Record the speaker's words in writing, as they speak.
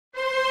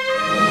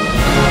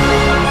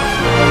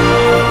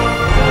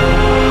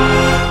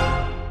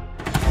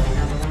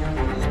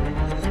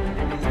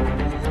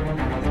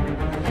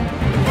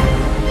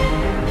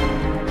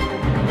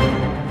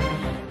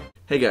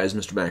Hey guys,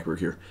 Mr. Backberg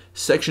here.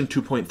 Section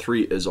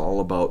 2.3 is all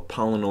about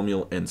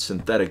polynomial and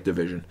synthetic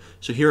division.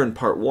 So here in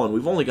part 1,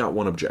 we've only got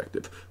one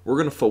objective. We're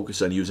going to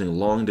focus on using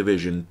long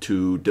division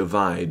to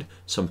divide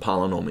some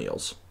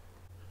polynomials.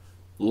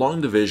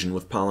 Long division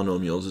with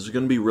polynomials is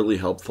going to be really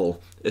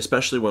helpful,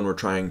 especially when we're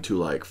trying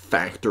to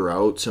factor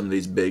out some of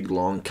these big,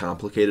 long,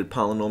 complicated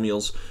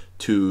polynomials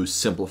to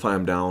simplify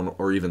them down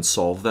or even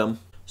solve them.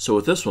 So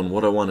with this one,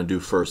 what I want to do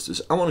first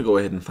is I want to go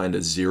ahead and find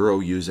a 0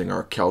 using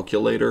our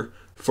calculator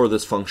for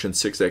this function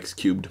 6x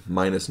cubed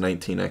minus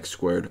 19x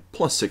squared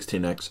plus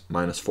 16x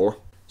minus 4.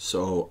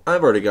 So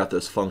I've already got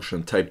this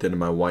function typed into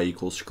my y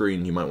equals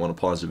screen. You might want to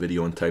pause the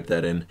video and type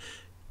that in.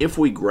 If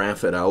we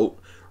graph it out,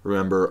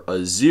 remember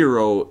a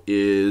 0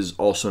 is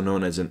also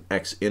known as an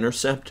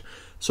x-intercept.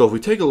 So if we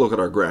take a look at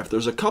our graph,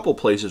 there's a couple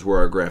places where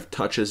our graph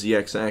touches the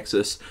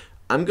x-axis.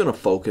 I'm going to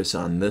focus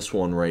on this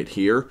one right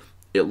here.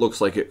 It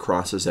looks like it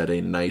crosses at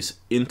a nice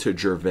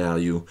integer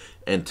value,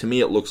 and to me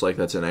it looks like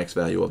that's an x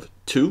value of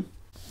 2.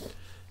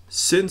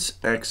 Since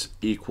x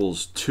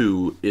equals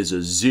 2 is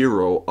a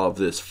 0 of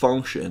this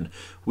function,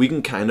 we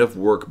can kind of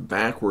work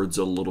backwards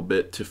a little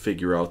bit to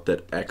figure out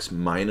that x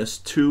minus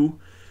 2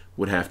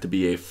 would have to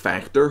be a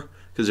factor,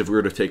 because if we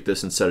were to take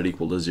this and set it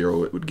equal to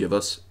 0, it would give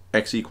us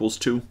x equals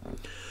 2.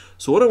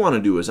 So what I want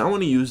to do is I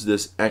want to use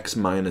this x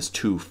minus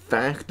 2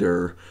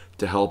 factor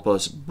to help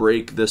us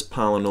break this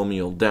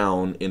polynomial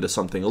down into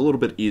something a little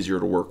bit easier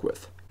to work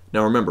with.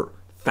 Now remember,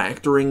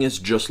 factoring is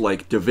just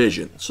like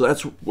division, so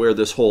that's where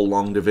this whole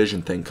long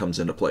division thing comes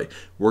into play.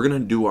 We're going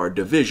to do our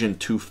division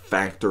to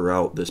factor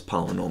out this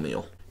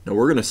polynomial. Now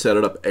we're going to set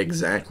it up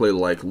exactly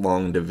like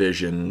long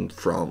division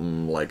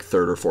from like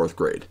 3rd or 4th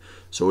grade.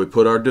 So we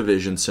put our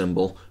division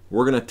symbol,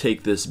 we're going to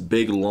take this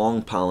big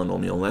long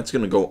polynomial, and that's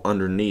going to go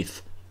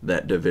underneath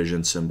that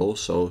division symbol,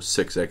 so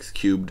 6x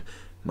cubed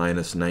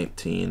minus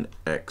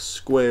 19x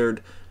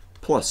squared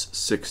plus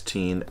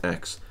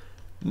 16x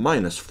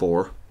minus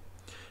 4.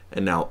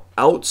 And now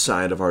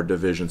outside of our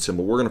division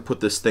symbol, we're going to put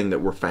this thing that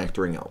we're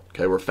factoring out.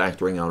 Okay, we're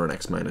factoring out an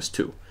x minus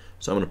 2.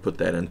 So I'm going to put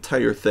that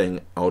entire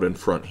thing out in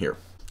front here.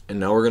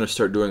 And now we're going to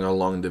start doing our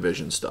long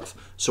division stuff.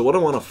 So what I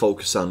want to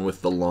focus on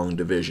with the long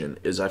division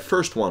is I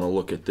first want to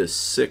look at this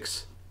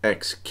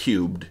 6x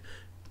cubed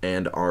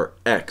and our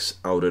x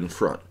out in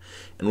front.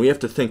 And we have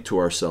to think to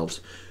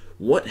ourselves,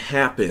 what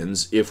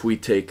happens if we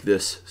take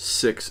this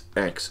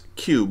 6x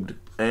cubed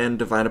and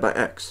divide it by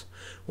x?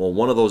 Well,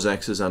 one of those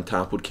x's on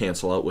top would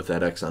cancel out with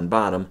that x on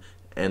bottom,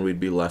 and we'd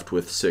be left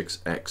with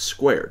 6x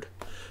squared.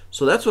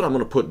 So that's what I'm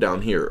going to put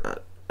down here.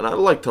 And I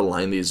like to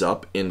line these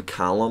up in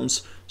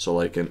columns, so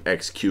like an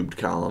x cubed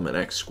column, an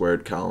x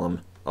squared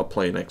column, a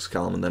plain x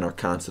column, and then our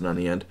constant on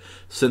the end.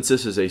 Since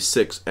this is a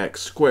 6x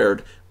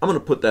squared, I'm going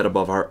to put that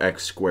above our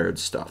x squared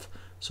stuff.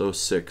 So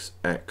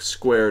 6x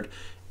squared.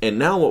 And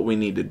now what we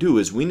need to do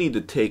is we need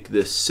to take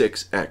this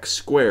 6x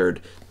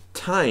squared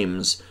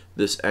times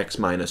this x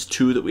minus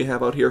 2 that we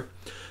have out here.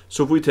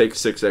 So if we take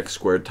 6x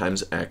squared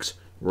times x,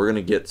 we're going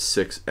to get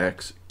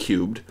 6x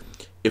cubed.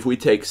 If we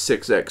take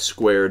 6x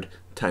squared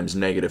times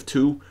negative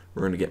 2,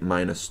 we're going to get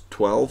minus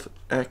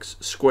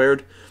 12x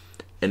squared.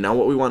 And now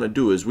what we want to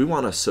do is we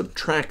want to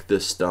subtract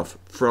this stuff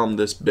from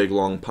this big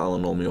long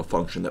polynomial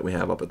function that we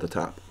have up at the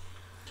top.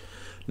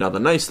 Now the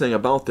nice thing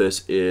about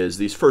this is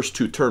these first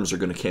two terms are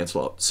going to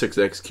cancel out.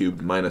 6x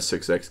cubed minus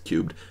 6x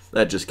cubed,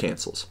 that just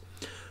cancels.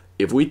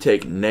 If we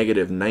take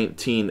negative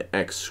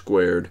 19x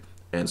squared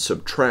and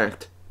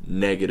subtract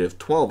negative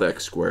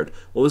 12x squared,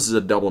 well, this is a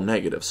double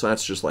negative, so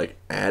that's just like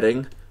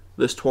adding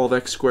this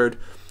 12x squared.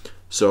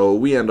 So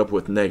we end up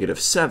with negative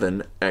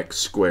 7x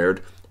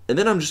squared, and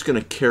then I'm just going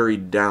to carry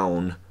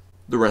down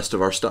the rest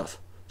of our stuff.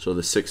 So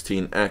the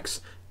 16x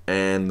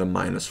and the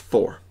minus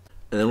 4.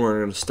 And then we're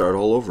going to start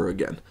all over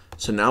again.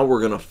 So now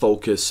we're going to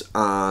focus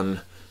on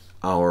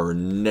our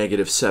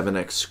negative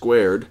 7x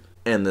squared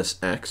and this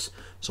x.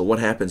 So what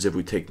happens if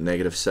we take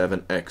negative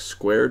 7x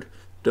squared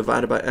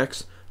divided by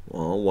x?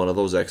 Well, one of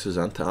those x's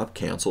on top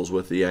cancels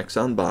with the x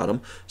on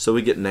bottom, so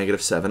we get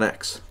negative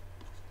 7x.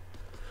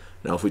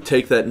 Now if we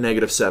take that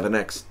negative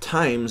 7x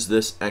times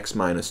this x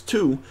minus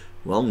 2,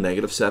 well,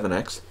 negative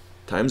 7x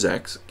times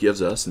x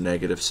gives us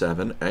negative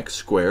 7x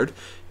squared.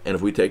 And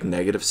if we take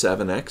negative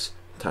 7x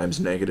times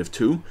negative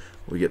 2,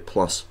 we get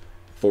plus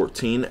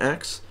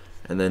 14x.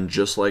 And then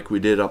just like we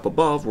did up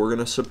above, we're going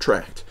to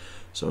subtract.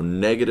 So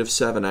negative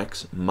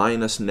 7x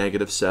minus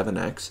negative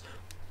 7x,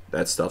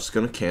 that stuff's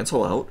going to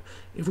cancel out.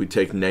 If we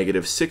take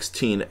negative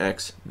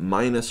 16x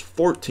minus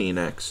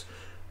 14x,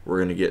 we're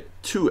going to get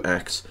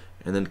 2x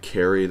and then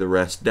carry the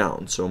rest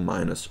down, so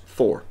minus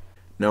 4.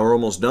 Now we're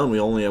almost done. We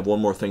only have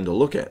one more thing to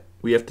look at.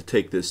 We have to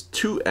take this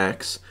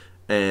 2x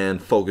and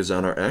focus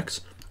on our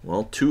x.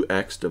 Well,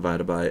 2x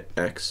divided by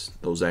x,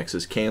 those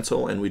x's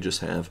cancel, and we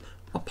just have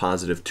a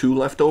positive 2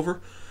 left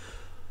over.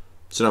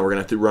 So now we're going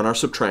to have to run our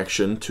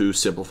subtraction to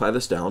simplify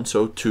this down.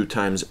 So 2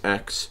 times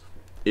x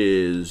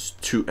is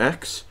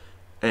 2x,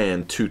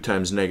 and 2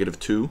 times negative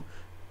 2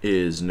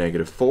 is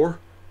negative 4.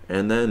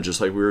 And then, just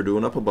like we were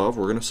doing up above,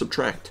 we're going to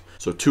subtract.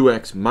 So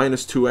 2x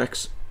minus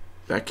 2x,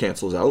 that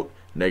cancels out.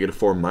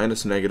 -4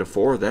 minus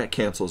 -4, that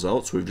cancels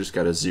out, so we've just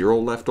got a 0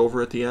 left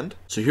over at the end.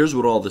 So here's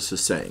what all this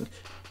is saying.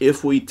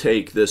 If we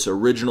take this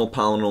original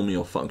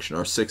polynomial function,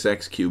 our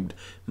 6x cubed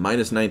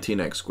minus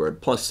 19x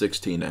squared plus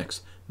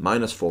 16x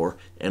minus 4,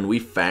 and we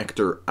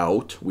factor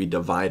out, we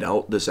divide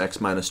out this x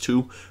minus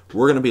 2,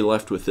 we're going to be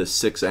left with this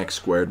 6x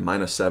squared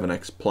minus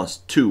 7x plus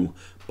 2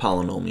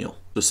 polynomial.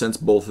 So since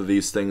both of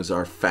these things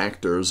are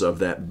factors of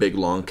that big,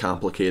 long,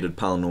 complicated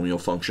polynomial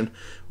function,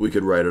 we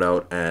could write it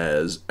out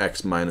as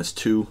x minus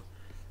 2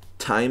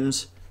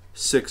 times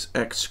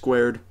 6x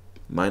squared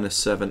minus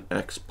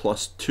 7x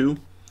plus 2.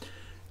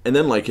 And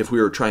then, like, if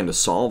we were trying to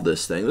solve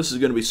this thing, this is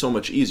going to be so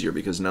much easier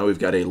because now we've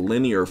got a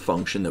linear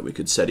function that we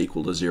could set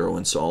equal to 0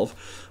 and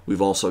solve.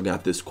 We've also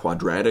got this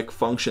quadratic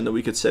function that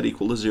we could set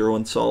equal to 0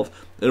 and solve.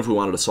 And if we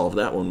wanted to solve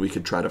that one, we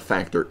could try to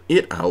factor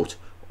it out,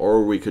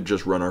 or we could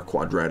just run our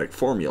quadratic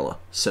formula,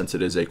 since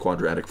it is a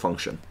quadratic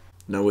function.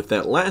 Now, with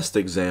that last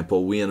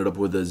example, we ended up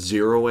with a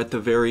 0 at the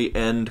very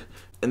end.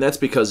 And that's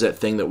because that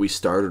thing that we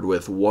started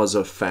with was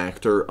a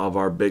factor of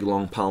our big,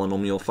 long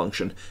polynomial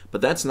function. But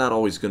that's not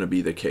always going to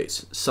be the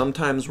case.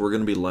 Sometimes we're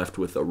going to be left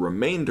with a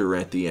remainder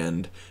at the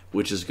end,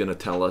 which is going to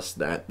tell us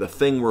that the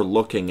thing we're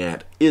looking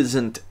at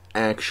isn't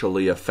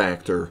actually a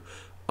factor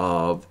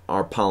of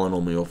our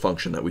polynomial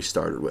function that we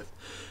started with.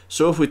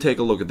 So if we take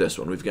a look at this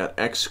one, we've got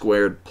x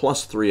squared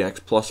plus 3x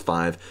plus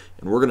 5,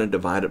 and we're going to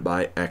divide it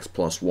by x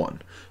plus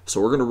 1. So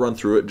we're going to run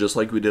through it just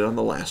like we did on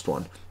the last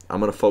one. I'm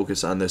going to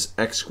focus on this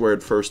x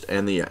squared first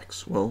and the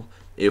x. Well,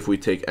 if we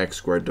take x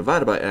squared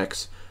divided by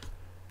x,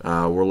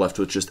 we're left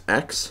with just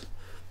x.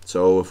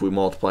 So if we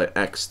multiply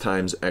x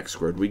times x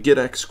squared, we get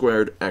x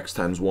squared. X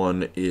times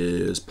 1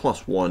 is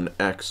plus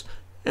 1x,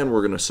 and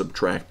we're going to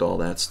subtract all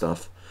that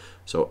stuff.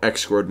 So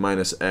x squared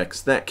minus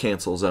x, that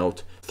cancels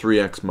out.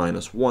 3x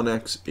minus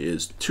 1x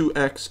is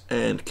 2x,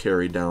 and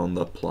carry down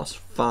the plus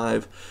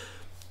 5.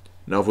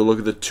 Now if we look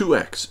at the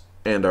 2x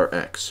and our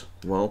x,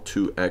 well,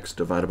 2x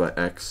divided by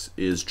x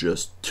is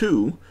just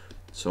 2,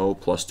 so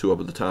plus 2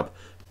 up at the top.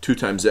 2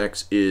 times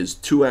x is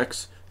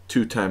 2x,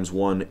 2 times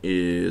 1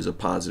 is a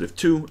positive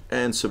 2,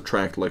 and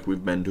subtract like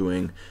we've been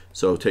doing.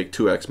 So take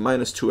 2x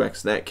minus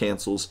 2x, that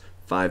cancels.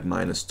 5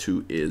 minus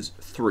 2 is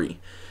 3.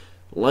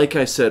 Like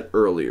I said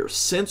earlier,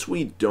 since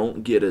we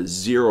don't get a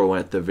 0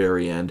 at the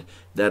very end,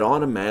 that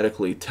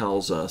automatically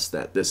tells us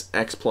that this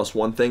x plus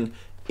 1 thing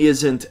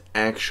isn't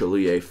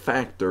actually a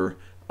factor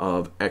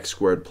of x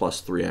squared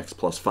plus 3x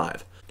plus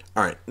 5.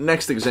 All right,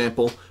 next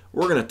example,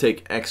 we're going to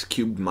take x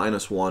cubed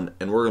minus 1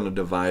 and we're going to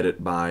divide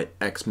it by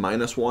x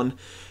minus 1.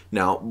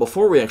 Now,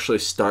 before we actually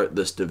start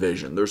this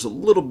division, there's a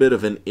little bit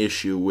of an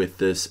issue with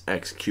this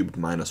x cubed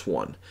minus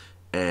 1.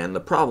 And the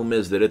problem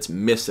is that it's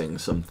missing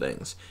some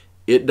things.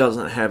 It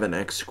doesn't have an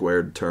x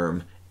squared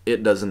term.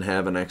 It doesn't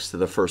have an x to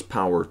the first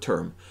power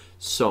term.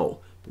 So,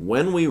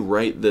 when we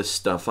write this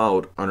stuff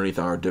out underneath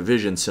our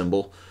division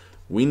symbol,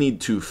 we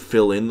need to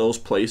fill in those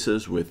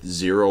places with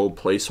 0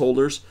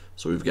 placeholders.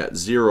 So we've got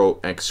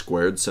 0x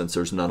squared since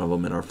there's none of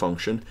them in our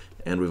function,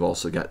 and we've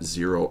also got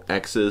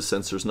 0x's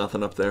since there's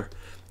nothing up there.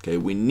 Okay,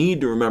 we need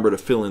to remember to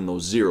fill in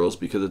those zeros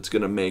because it's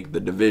going to make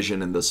the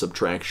division and the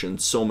subtraction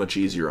so much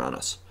easier on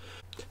us.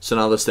 So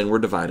now this thing we're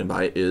dividing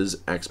by is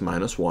x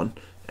minus 1,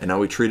 and now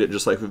we treat it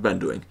just like we've been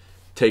doing.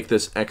 Take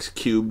this x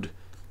cubed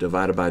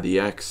divided by the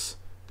x.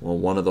 Well,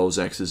 one of those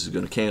x's is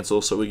going to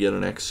cancel, so we get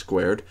an x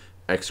squared.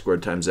 X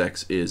squared times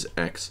x is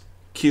x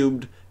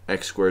cubed.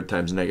 X squared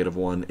times negative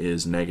 1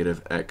 is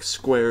negative x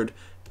squared.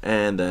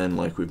 And then,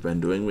 like we've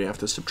been doing, we have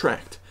to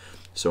subtract.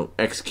 So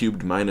x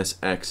cubed minus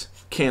x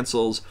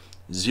cancels.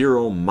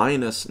 0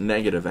 minus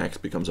negative x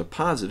becomes a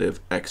positive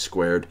x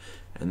squared.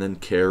 And then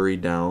carry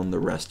down the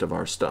rest of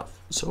our stuff.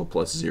 So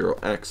plus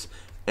 0x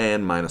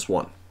and minus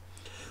 1.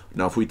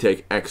 Now if we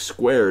take x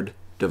squared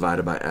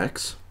divided by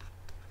x,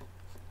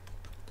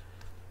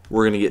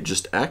 we're going to get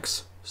just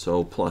x.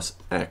 So plus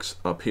x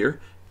up here.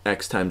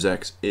 X times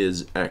x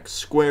is x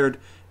squared.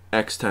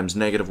 X times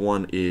negative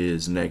 1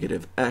 is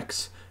negative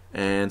x.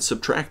 And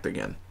subtract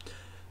again.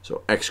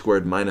 So x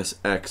squared minus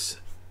x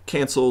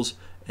cancels.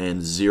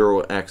 And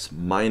 0x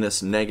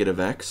minus negative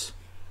x.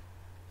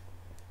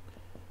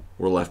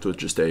 We're left with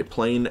just a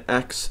plain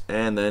x.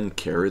 And then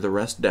carry the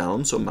rest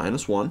down. So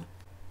minus 1.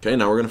 Okay,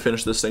 now we're going to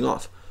finish this thing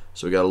off.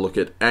 So we got to look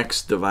at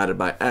x divided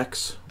by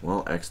x.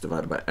 Well, x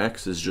divided by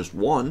x is just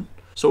 1.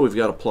 So we've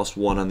got a plus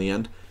 1 on the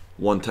end.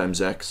 1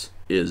 times x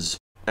is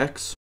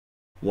x.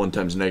 1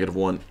 times negative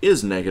 1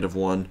 is negative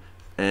 1.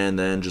 And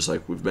then, just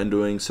like we've been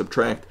doing,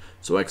 subtract.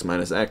 So x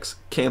minus x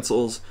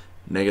cancels.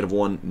 Negative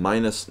 1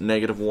 minus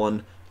negative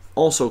 1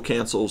 also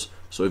cancels.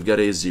 So we've got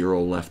a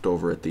 0 left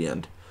over at the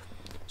end.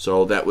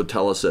 So that would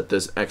tell us that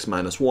this x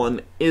minus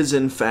 1 is,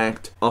 in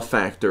fact, a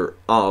factor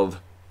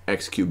of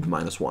x cubed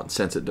minus 1,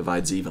 since it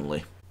divides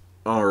evenly.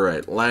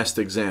 Alright, last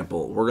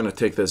example. We're going to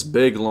take this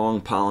big,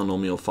 long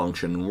polynomial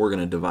function and we're going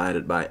to divide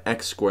it by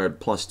x squared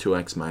plus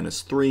 2x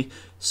minus 3.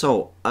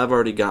 So, I've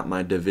already got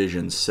my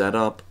division set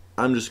up.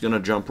 I'm just going to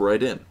jump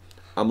right in.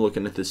 I'm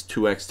looking at this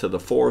 2x to the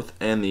 4th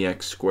and the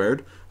x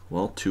squared.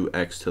 Well,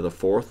 2x to the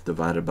 4th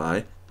divided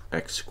by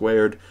x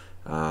squared.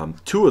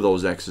 Two of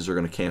those x's are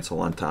going to cancel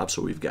on top,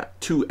 so we've got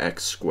 2x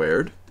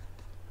squared.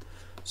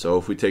 So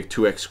if we take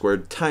 2x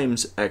squared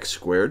times x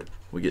squared,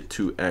 we get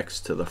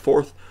 2x to the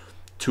fourth.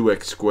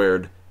 2x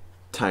squared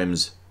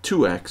times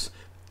 2x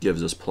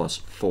gives us plus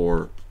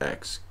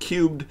 4x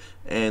cubed,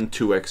 and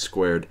 2x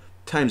squared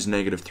times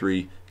negative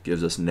 3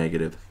 gives us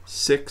negative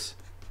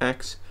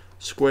 6x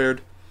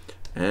squared.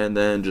 And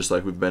then, just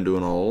like we've been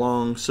doing all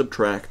along,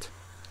 subtract.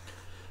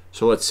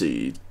 So let's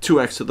see,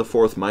 2x to the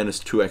fourth minus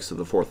 2x to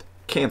the fourth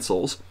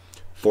cancels.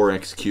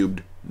 4x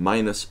cubed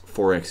minus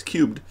 4x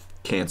cubed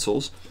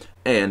cancels.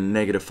 And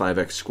negative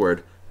 5x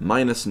squared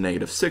minus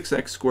negative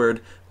 6x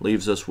squared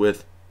leaves us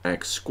with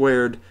x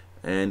squared,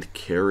 and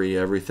carry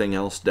everything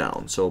else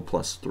down. So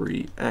plus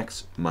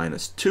 3x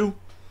minus 2.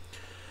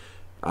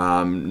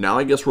 Now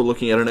I guess we're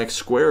looking at an x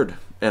squared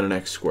and an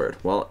x squared.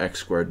 Well, x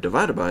squared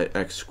divided by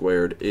x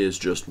squared is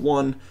just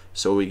 1,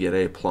 so we get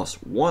a plus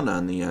 1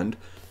 on the end.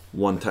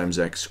 1 times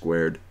x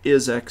squared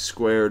is x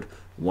squared.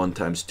 1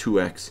 times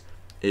 2x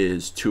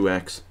is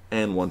 2x.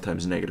 And 1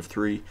 times negative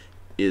 3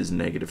 is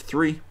negative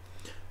 3.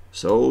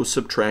 So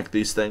subtract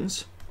these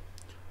things.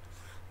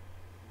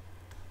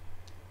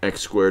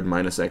 X squared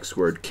minus x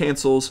squared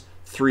cancels.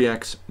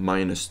 3x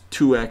minus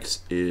 2x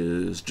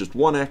is just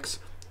 1x.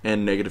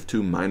 And negative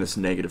 2 minus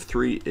negative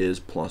 3 is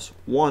plus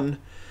 1.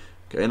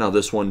 Okay, now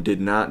this one did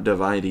not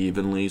divide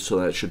evenly, so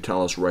that should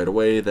tell us right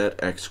away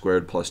that x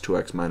squared plus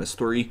 2x minus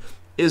 3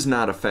 is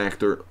not a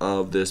factor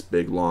of this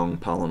big long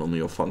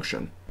polynomial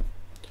function.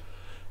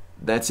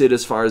 That's it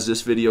as far as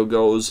this video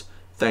goes.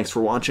 Thanks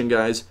for watching,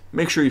 guys.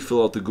 Make sure you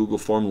fill out the Google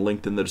form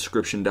linked in the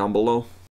description down below.